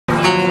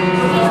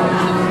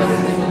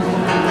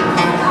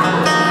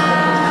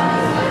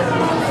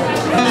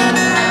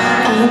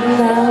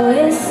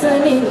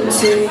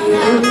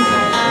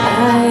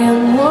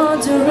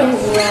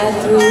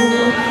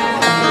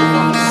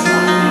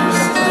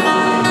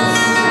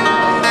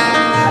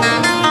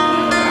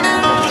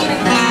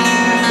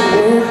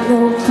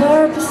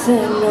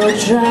will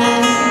try,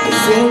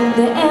 'cause in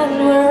the end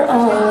we're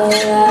all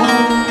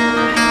alive.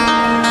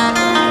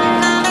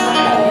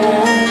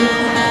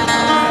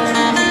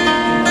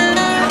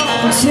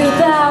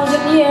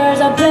 2,000 years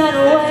I've been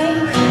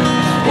awake,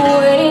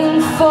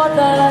 waiting for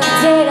the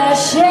day to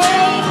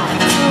shake.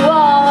 To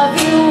all of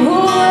you who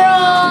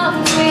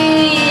wronged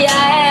me,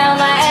 I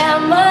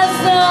am a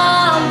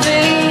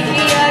zombie.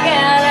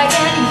 Again,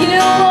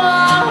 you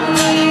want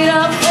me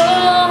to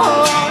fall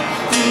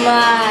on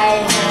my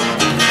head.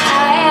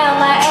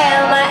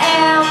 I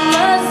am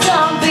a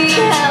zombie.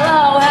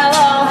 Hello,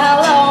 hello,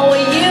 hello.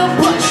 Will you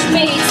push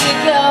me to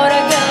go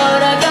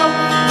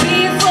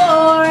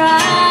before I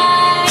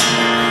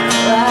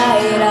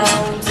down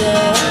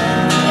dead?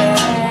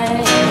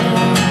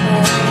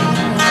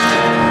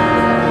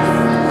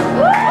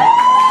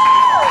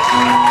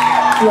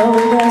 Blow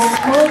the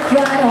smoke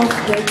right off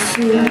the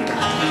tube.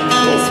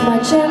 It's my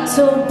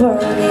gentle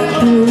burning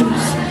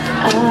bruise.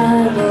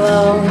 I'm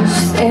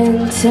lost in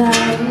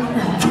time.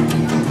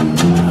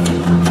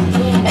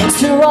 And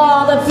to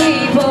all the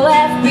people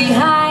left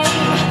behind,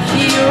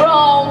 you're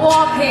all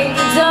walking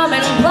dumb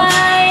and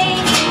blind.